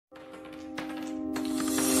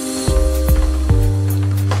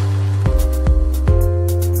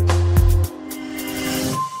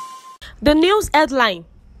The news headline: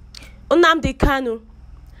 Nnamdi Kanu.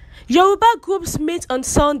 Yoruba groups meet on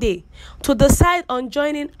Sunday to decide on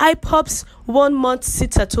joining Ipob's 1-month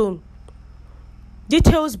sit-at-home.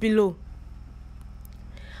 Details below.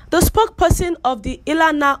 The spokesperson of the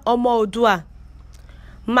Ilana Omo Odua,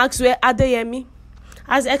 Maxwell Adeyemi,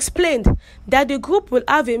 has explained that the group will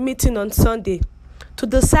have a meeting on Sunday to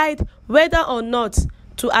decide whether or not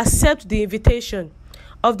to accept the invitation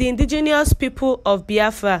of the indigenous people of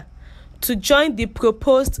Biafra to join the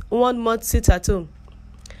proposed 1-month sit-at-home.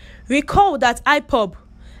 Recall that Ipob,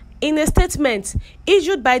 in a statement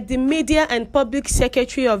issued by the media and public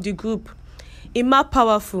secretary of the group, Ima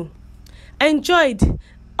Powerful, enjoined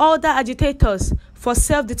other agitators for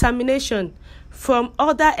self-determination from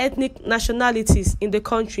other ethnic nationalities in the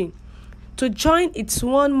country to join its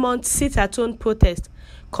 1-month sit-at-home protest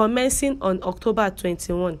commencing on October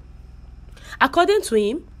 21. According to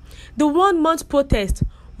him, the 1-month protest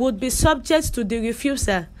would be subject to the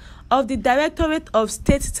refusal of the Directorate of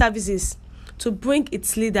State Services to bring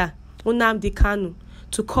its leader, Nnamdi Kanu,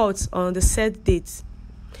 to court on the said date.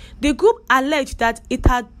 The group alleged that it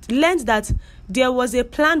had learned that there was a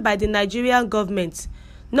plan by the Nigerian government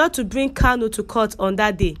not to bring Kanu to court on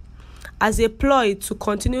that day, as a ploy to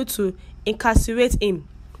continue to incarcerate him.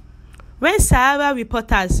 When Sahara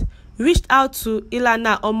reporters reached out to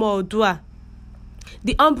Ilana Omo Odua,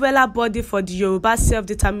 the umbrella body for the Yoruba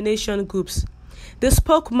self-determination groups, the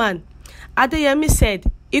spokesman, Adeyemi, said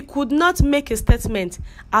he could not make a statement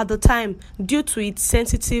at the time due to its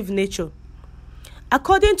sensitive nature.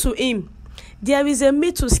 According to him, there is a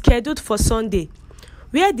meeting scheduled for Sunday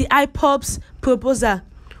where the Ipob's proposal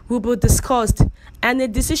will be discussed and a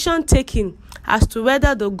decision taken as to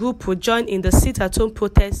whether the group will join in the sit-at-home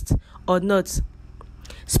protest or not.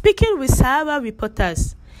 Speaking with Sahara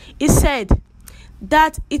reporters, he said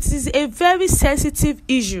that it is a very sensitive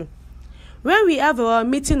issue. When we have our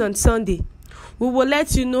meeting on Sunday, we will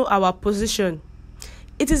let you know our position.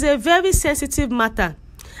 It is a very sensitive matter,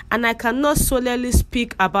 and I cannot solely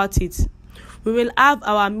speak about it. We will have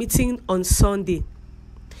our meeting on Sunday.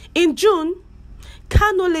 In June,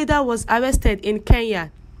 Kanu leader was arrested in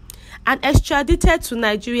Kenya and extradited to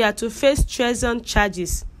Nigeria to face treason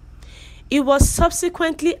charges. He was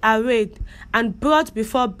subsequently arraigned and brought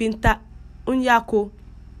before Binta Unyako,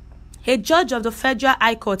 a judge of the Federal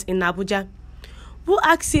High Court in Abuja, who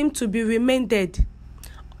asked him to be remanded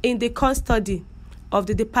in the custody of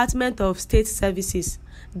the Department of State Services,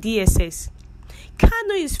 DSS.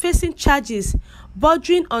 Kanu is facing charges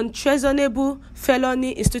bordering on treasonable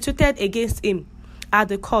felony instituted against him at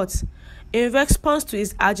the court in response to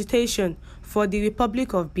his agitation for the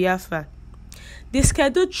Republic of Biafra. The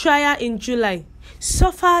scheduled trial in July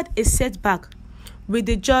suffered a setback, with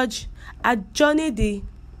the judge adjourning the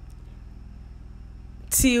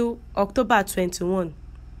till October 21.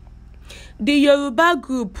 The Yoruba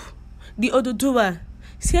group, the Oduduwa,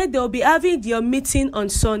 said they will be having their meeting on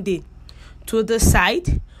Sunday to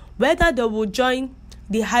decide whether they will join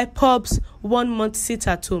the Ipob's 1-month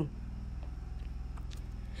sit-at-home.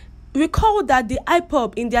 Recall that the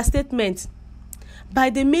Ipob, in their statement by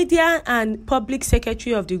the media and public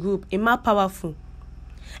secretary of the group, Ima Powerful,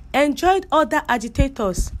 enjoined other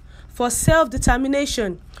agitators for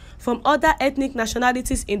self-determination from other ethnic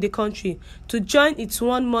nationalities in the country to join its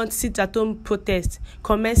 1-month sit-at-home protest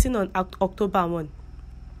commencing on October 1.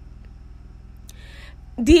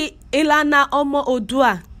 The Ilana Omo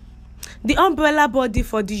Odua, the umbrella body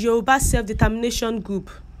for the Yoruba self-determination group,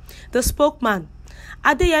 the spokesman,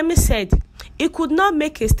 Adeyemi, said he could not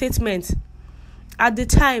make a statement at the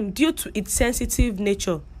time due to its sensitive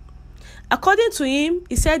nature. According to him,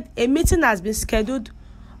 he said a meeting has been scheduled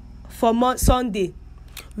for Sunday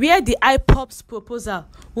where the Ipob's proposal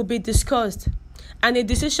will be discussed and a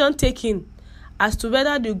decision taken as to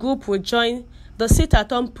whether the group will join the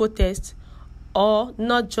sit-at-home protest or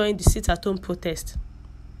not join the sit-at-home protest.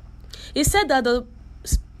 He said that the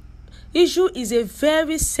issue is a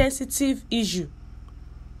very sensitive issue,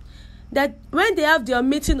 that when they have their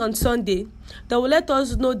meeting on Sunday, they will let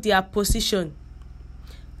us know their position.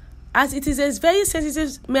 As it is a very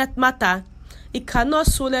sensitive matter, he cannot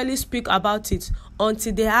solely speak about it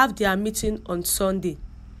until they have their meeting on Sunday.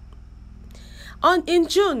 In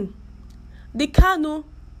June, the Kanu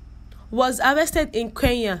was arrested in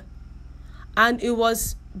Kenya and he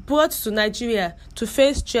was brought to Nigeria to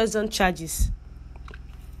face treason charges.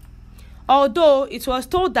 Although it was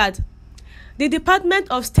told that the Department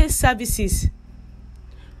of State Services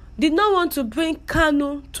did not want to bring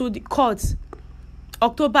Kanu to the court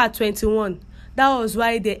October 21. That was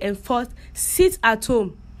why they enforced sit at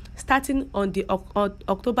home starting on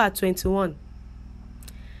October 21.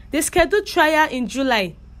 The scheduled trial in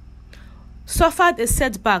July suffered a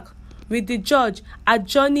setback, with the judge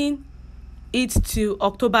adjourning it to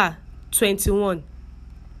October 21.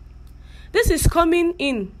 This is coming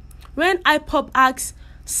in when Ipob asks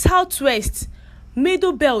Southwest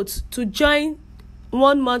Middle Belt to join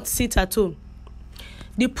 1 month sit-at-home.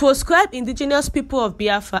 The proscribed indigenous people of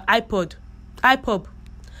Biafra, Ipob,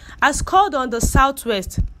 has called on the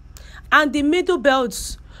Southwest and the Middle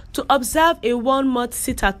Belts to observe a 1 month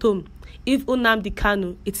sit-at-home if Nnamdi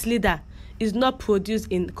Kanu, its leader, is not produced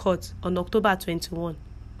in court on October 21.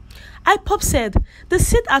 Ipob said the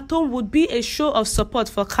sit-at-home would be a show of support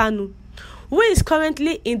for Kanu, who is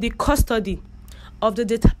currently in the custody of the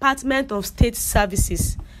Department of State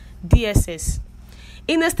Services, DSS.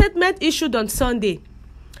 In a statement issued on Sunday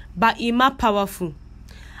by Ima Powerful,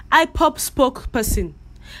 Ipob spokesperson,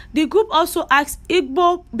 the group also asked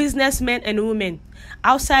Igbo businessmen and women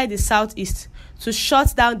outside the Southeast to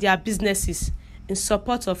shut down their businesses in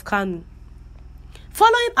support of Kanu.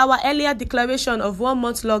 Following our earlier declaration of 1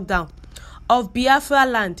 month lockdown of Biafra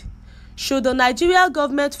land, should the Nigerian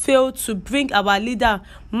government fail to bring our leader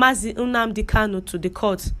Mazi Nnamdi Kanu to the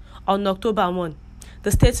court on October 1,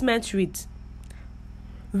 the statement reads,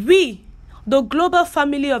 "We, the global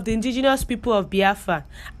family of the indigenous people of Biafra,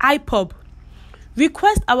 Ipob,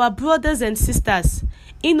 request our brothers and sisters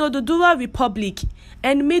in Oduduwa Republic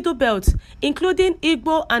and Middle Belt, including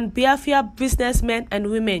Igbo and Biafra businessmen and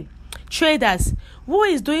women, traders who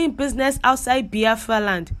is doing business outside Biafra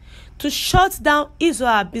land, to shut down his or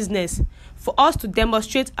her business for us to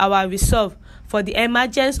demonstrate our resolve for the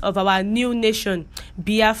emergence of our new nation,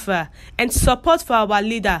 Biafra, and support for our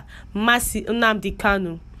leader, Mazi Nnamdi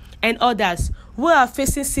Kanu, and others who are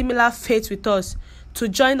facing similar fate with us to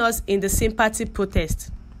join us in the sympathy protest.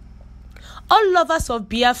 All lovers of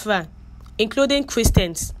Biafra, including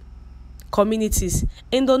Christians, communities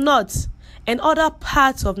in the north and other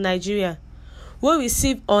parts of Nigeria, will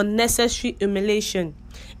receive unnecessary humiliation,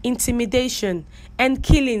 intimidation, and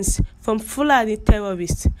killings from Fulani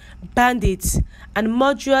terrorists, bandits, and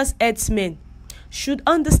murderous herdsmen, should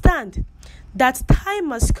understand that time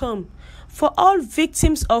must come for all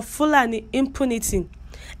victims of Fulani impunity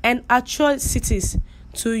and atrocities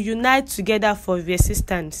to unite together for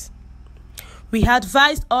resistance. We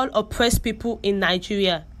advise all oppressed people in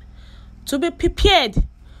Nigeria to be prepared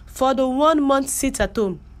for the 1 month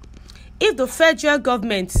sit-at-home if the federal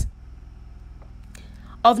government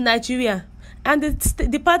of Nigeria and the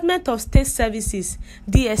Department of State Services,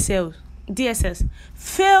 DSS,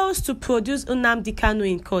 fails to produce Nnamdi Kanu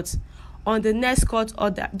in court on the next court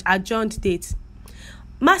or the adjourned date.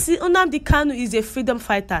 Mazi Nnamdi Kanu is a freedom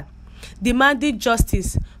fighter demanding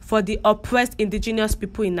justice for the oppressed indigenous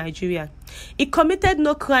people in Nigeria. He committed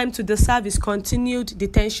no crime to deserve his continued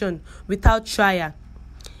detention without trial.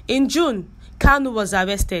 In June, Kanu was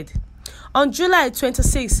arrested. On July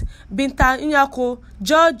 26, Binta Nyako,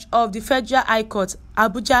 judge of the Federal High Court,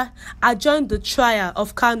 Abuja, adjourned the trial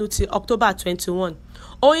of Kanu till October 21,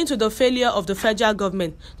 owing to the failure of the federal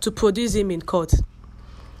government to produce him in court.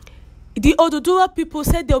 The Oduduwa people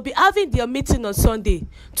said they will be having their meeting on Sunday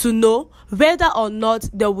to know whether or not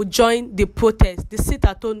they will join the protest, the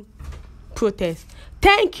sit-at-home protest.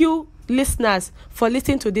 Thank you, listeners, for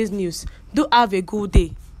listening to this news. Do have a good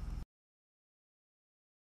day.